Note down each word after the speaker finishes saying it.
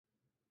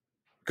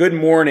Good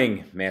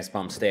morning,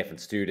 Mastbomb staff and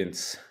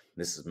students.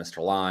 This is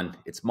Mr. Lon.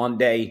 It's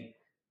Monday,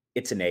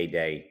 it's an A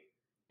day,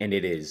 and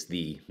it is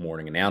the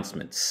morning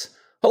announcements.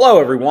 Hello,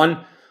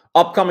 everyone.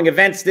 Upcoming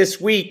events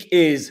this week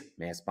is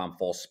Mastbomb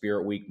Fall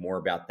Spirit Week. More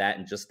about that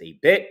in just a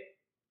bit.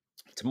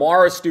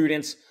 Tomorrow,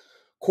 students,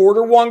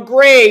 quarter one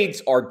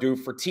grades are due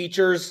for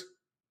teachers.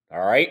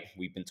 All right,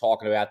 we've been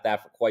talking about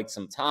that for quite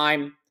some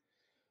time.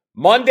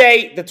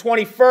 Monday, the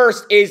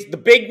 21st, is the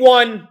big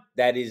one.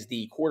 That is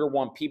the quarter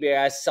one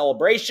PBIS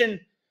celebration.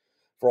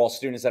 For all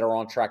students that are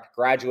on track to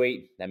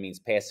graduate, that means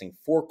passing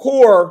 4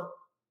 core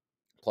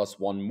plus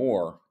one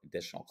more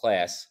additional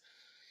class.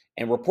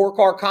 And report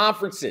card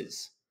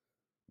conferences,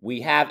 we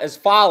have as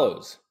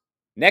follows.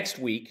 Next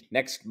week,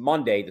 next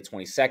Monday, the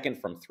 22nd,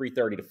 from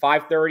 3:30 to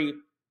 5:30.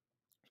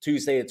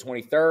 Tuesday, the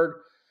 23rd,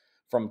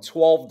 from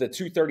 12 to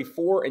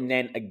 2:34. And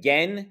then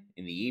again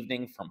in the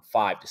evening from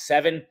 5 to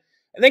 7.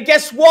 And then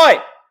guess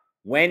what?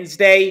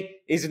 Wednesday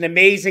is an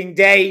amazing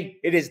day.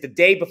 It is the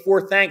day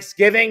before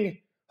Thanksgiving.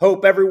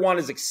 Hope everyone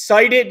is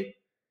excited.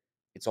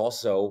 It's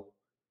also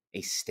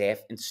a staff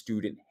and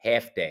student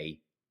half day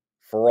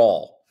for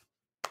all.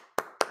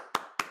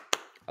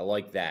 I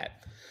like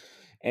that.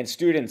 And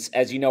students,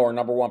 as you know, our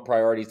number one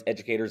priority as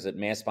educators at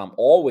Mastbomb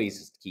always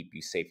is to keep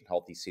you safe and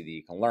healthy so that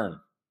you can learn.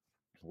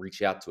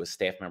 Reach out to a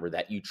staff member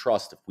that you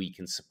trust if we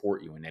can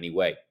support you in any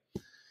way.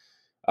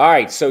 All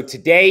right, so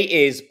today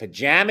is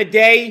pajama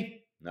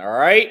day. All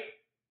right,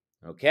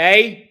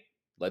 okay,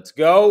 let's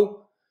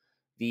go.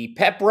 The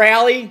pep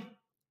rally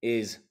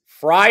is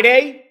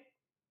Friday.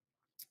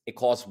 It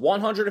costs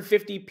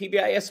 150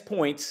 PBIS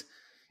points.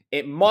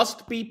 It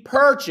must be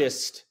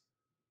purchased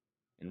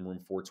in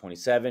room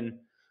 427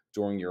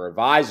 during your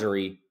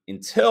advisory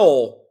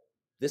until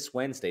this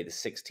Wednesday, the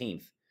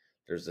 16th.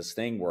 There's this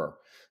thing where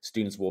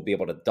students will be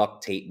able to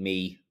duct tape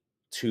me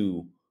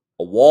to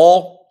a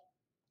wall.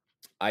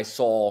 I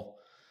saw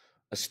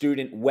a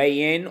student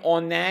weigh in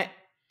on that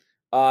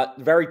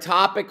very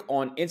topic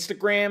on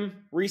Instagram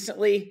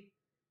recently.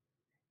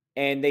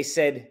 And they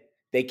said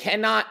they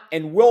cannot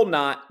and will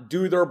not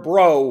do their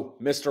bro,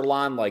 Mr.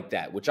 Lon, like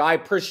that, which I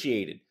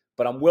appreciated.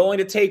 But I'm willing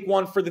to take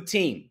one for the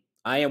team.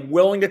 I am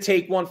willing to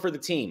take one for the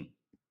team.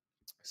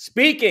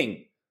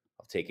 Speaking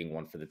of taking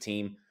one for the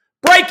team,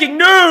 breaking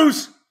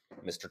news!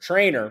 Mr.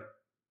 Trainer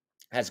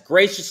has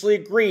graciously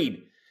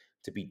agreed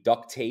to be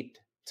duct taped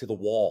to the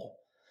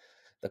wall.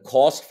 The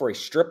cost for a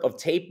strip of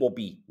tape will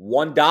be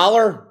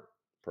 $1.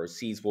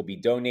 Proceeds will be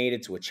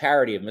donated to a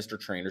charity of Mr.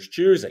 Trainer's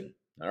choosing.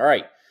 All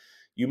right.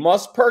 You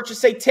must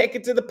purchase a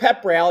ticket to the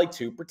pep rally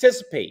to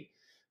participate.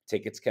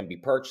 Tickets can be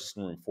purchased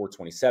in room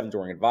 427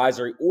 during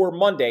advisory or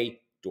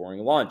Monday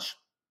during lunch.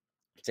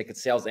 Ticket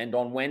sales end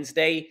on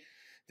Wednesday,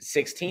 the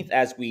 16th.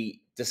 As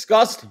we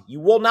discussed, you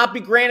will not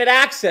be granted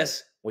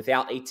access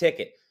without a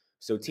ticket.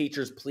 So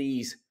teachers,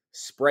 please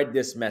spread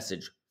this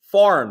message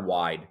far and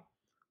wide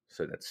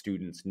so that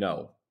students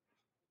know.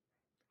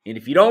 And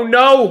if you don't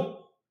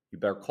know, you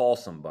better call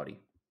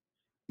somebody.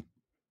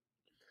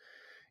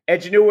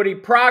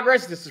 Edgenuity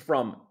progress. This is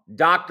from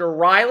Dr.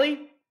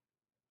 Riley.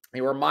 A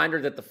reminder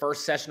that the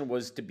first session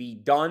was to be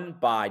done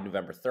by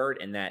November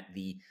 3rd and that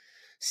the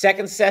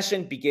second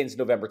session begins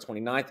November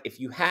 29th. If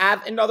you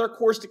have another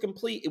course to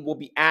complete, it will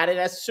be added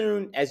as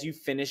soon as you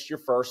finish your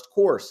first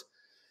course.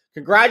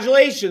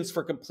 Congratulations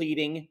for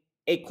completing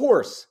a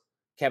course.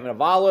 Kevin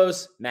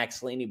Avalos,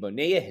 Max Laney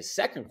Bonilla, his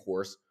second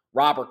course,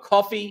 Robert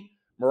Cuffey,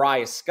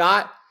 Mariah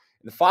Scott,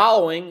 and the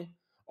following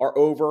are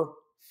over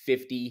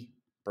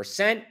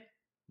 50%.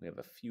 We have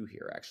a few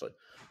here, actually.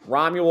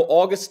 Romuald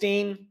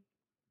Augustine,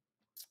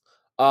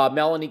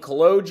 Melanie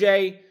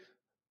Kaloje,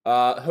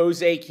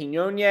 Jose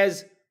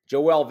Quinones,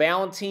 Joel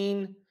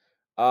Valentin.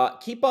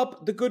 Keep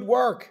up the good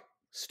work.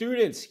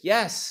 Students,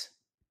 yes.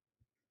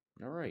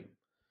 All right.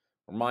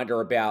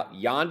 Reminder about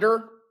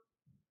Yonder.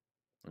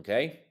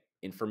 Okay.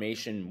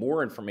 Information,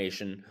 more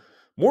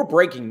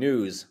breaking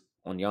news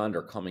on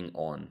Yonder coming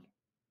on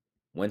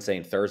Wednesday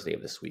and Thursday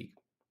of this week.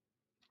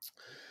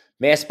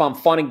 Mastbomb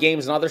fun and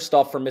games and other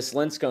stuff from Miss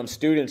Linscomb.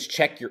 Students,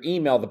 check your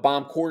email. The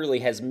Bomb Quarterly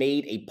has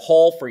made a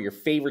poll for your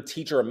favorite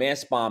teacher at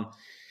Mastbomb.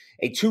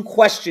 A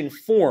 2-question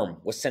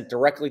form was sent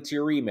directly to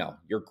your email.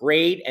 Your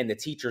grade and the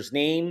teacher's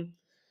name.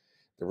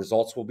 The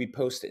results will be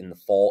posted in the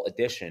fall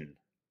edition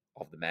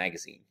of the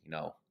magazine. You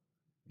know,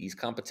 these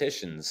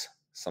competitions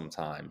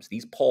sometimes,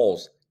 these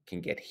polls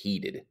can get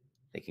heated.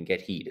 They can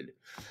get heated.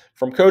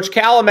 From Coach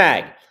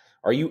Calamag,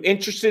 are you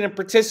interested in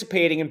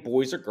participating in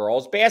boys or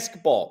girls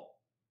basketball?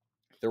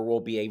 There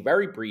will be a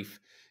very brief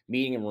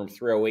meeting in room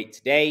 308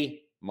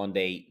 today,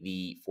 Monday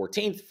the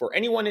 14th. For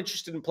anyone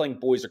interested in playing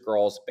boys or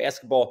girls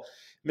basketball,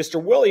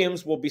 Mr.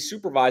 Williams will be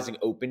supervising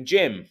open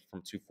gym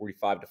from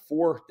 2:45 to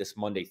 4 this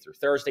Monday through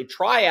Thursday.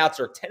 Tryouts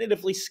are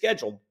tentatively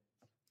scheduled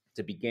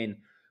to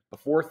begin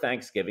before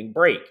Thanksgiving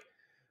break.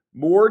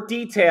 More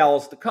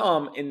details to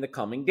come in the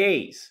coming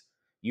days.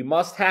 You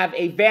must have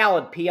a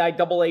valid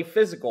PIAA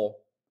physical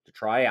to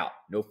try out.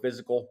 No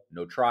physical,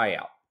 no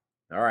tryout.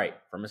 All right,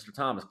 from Mr.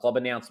 Thomas, club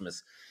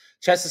announcements.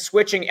 Chess is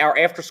switching our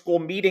after-school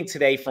meeting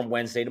today from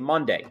Wednesday to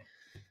Monday.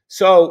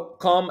 So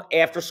come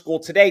after school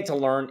today to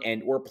learn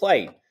and or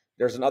play.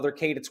 There's another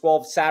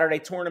K-12 Saturday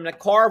tournament at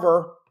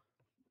Carver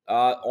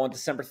on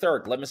December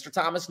 3rd. Let Mr.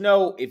 Thomas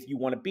know if you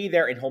want to be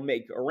there, and he'll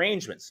make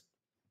arrangements.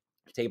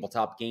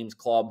 Tabletop Games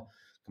Club,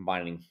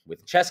 combining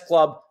with Chess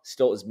Club,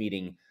 still is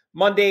meeting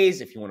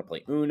Mondays. If you want to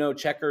play Uno,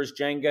 checkers,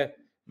 Jenga,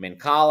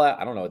 Mancala,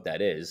 I don't know what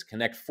that is,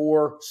 Connect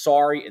Four,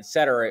 Sorry,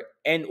 etc.,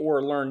 and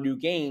or learn new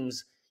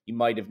games you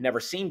might have never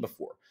seen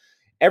before.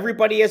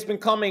 Everybody has been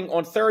coming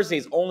on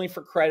Thursdays only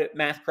for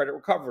math credit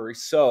recovery,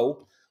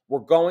 so we're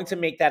going to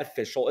make that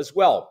official as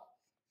well.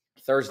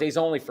 Thursdays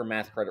only for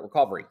math credit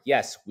recovery.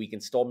 Yes, we can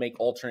still make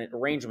alternate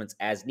arrangements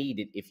as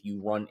needed if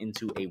you run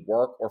into a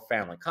work or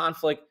family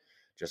conflict.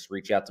 Just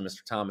reach out to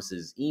Mr.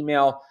 Thomas's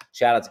email.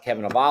 Shout out to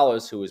Kevin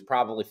Avalos, who is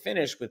probably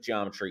finished with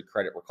geometry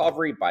credit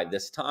recovery by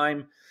this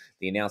time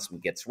the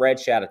announcement gets read.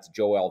 Shout out to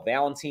Joel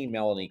Valentin,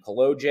 Melanie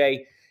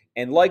Koloje,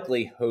 and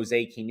likely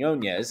Jose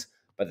Quinones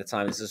by the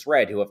time this is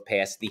read, who have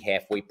passed the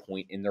halfway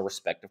point in their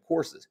respective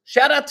courses.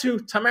 Shout out to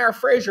Tamara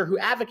Frazier, who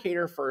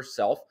advocated for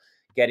herself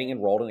getting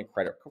enrolled in a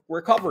credit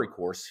recovery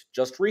course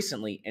just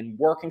recently and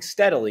working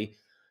steadily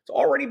to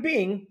already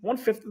being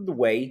 1/5 of the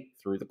way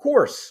through the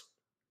course,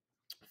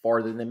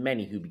 farther than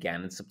many who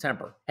began in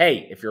September.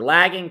 Hey, if you're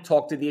lagging,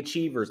 talk to the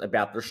achievers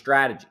about their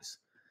strategies.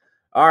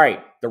 All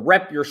right, the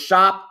Rep Your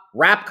Shop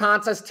rap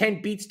contest,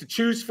 10 beats to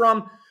choose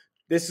from.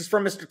 This is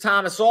from Mr.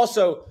 Thomas.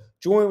 Also,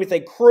 join with a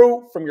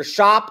crew from your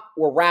shop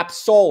or rap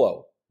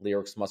solo.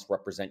 Lyrics must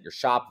represent your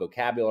shop,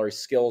 vocabulary,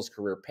 skills,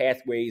 career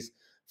pathways,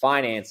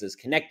 finances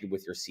connected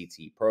with your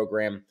CTE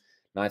program.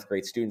 9th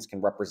grade students can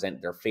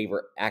represent their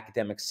favorite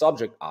academic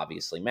subject,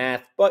 obviously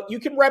math, but you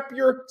can rep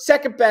your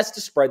second best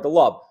to spread the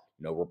love.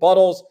 No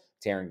rebuttals,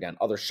 tearing down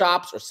other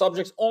shops or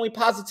subjects, only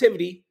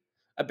positivity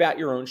about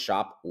your own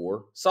shop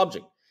or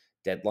subject.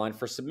 Deadline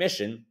for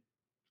submission,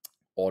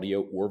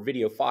 audio or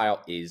video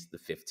file, is the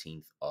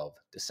 15th of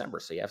December.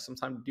 So you have some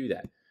time to do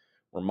that.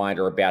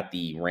 Reminder about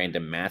the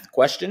random math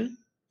question.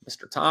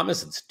 Mr.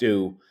 Thomas, it's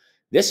due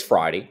this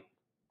Friday.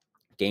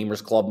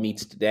 Gamers Club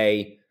meets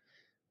today.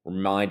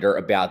 Reminder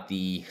about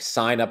the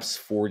signups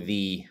for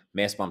the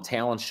Mastbomb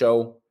Talent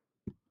Show.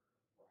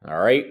 All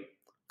right.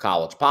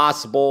 College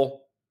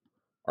Possible.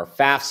 Our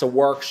FAFSA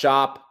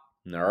workshop.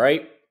 All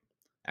right.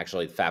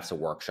 Actually, the FAFSA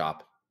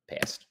workshop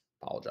passed.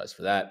 Apologize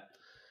for that.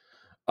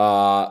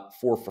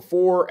 4 for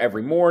 4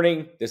 every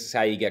morning. This is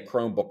how you get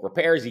Chromebook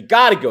repairs. You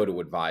got to go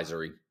to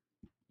advisory.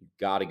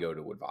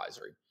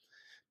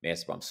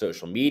 Mastbomb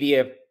social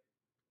media.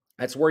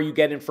 That's where you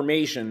get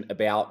information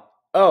about,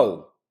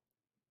 oh,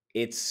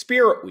 it's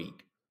Spirit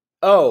Week.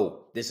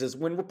 Oh, this is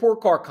when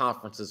report card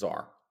conferences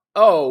are.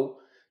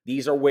 Oh,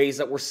 these are ways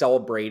that we're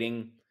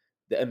celebrating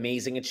the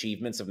amazing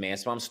achievements of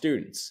Mastbomb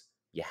students.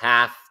 You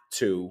have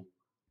to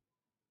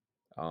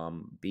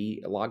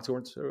be logged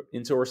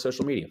into our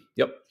social media.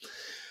 Yep.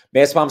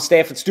 Mastbomb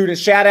staff and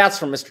students shout outs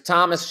from Mr.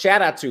 Thomas.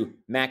 Shout out to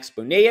Max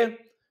Bonilla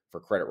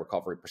for credit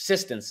recovery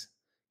persistence.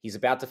 He's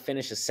about to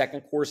finish his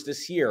second course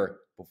this year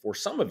before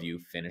some of you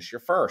finish your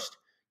first.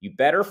 You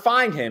better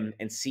find him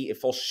and see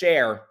if he'll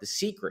share the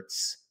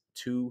secrets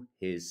to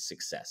his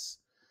success.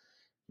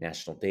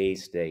 National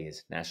days today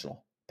is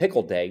National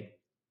Pickle Day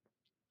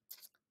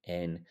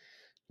and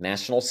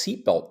National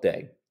Seatbelt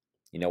Day.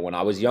 You know, when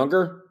I was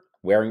younger,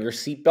 wearing your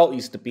seatbelt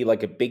used to be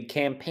like a big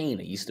campaign.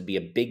 It used to be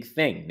a big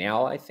thing.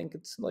 Now I think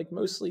it's like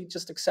mostly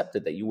just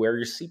accepted that you wear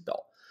your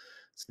seatbelt.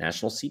 It's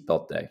National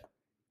Seatbelt Day.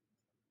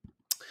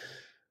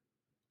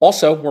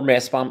 Also, we're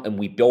Mastbomb and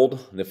we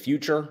build the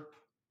future.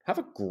 Have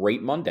a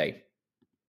great Monday.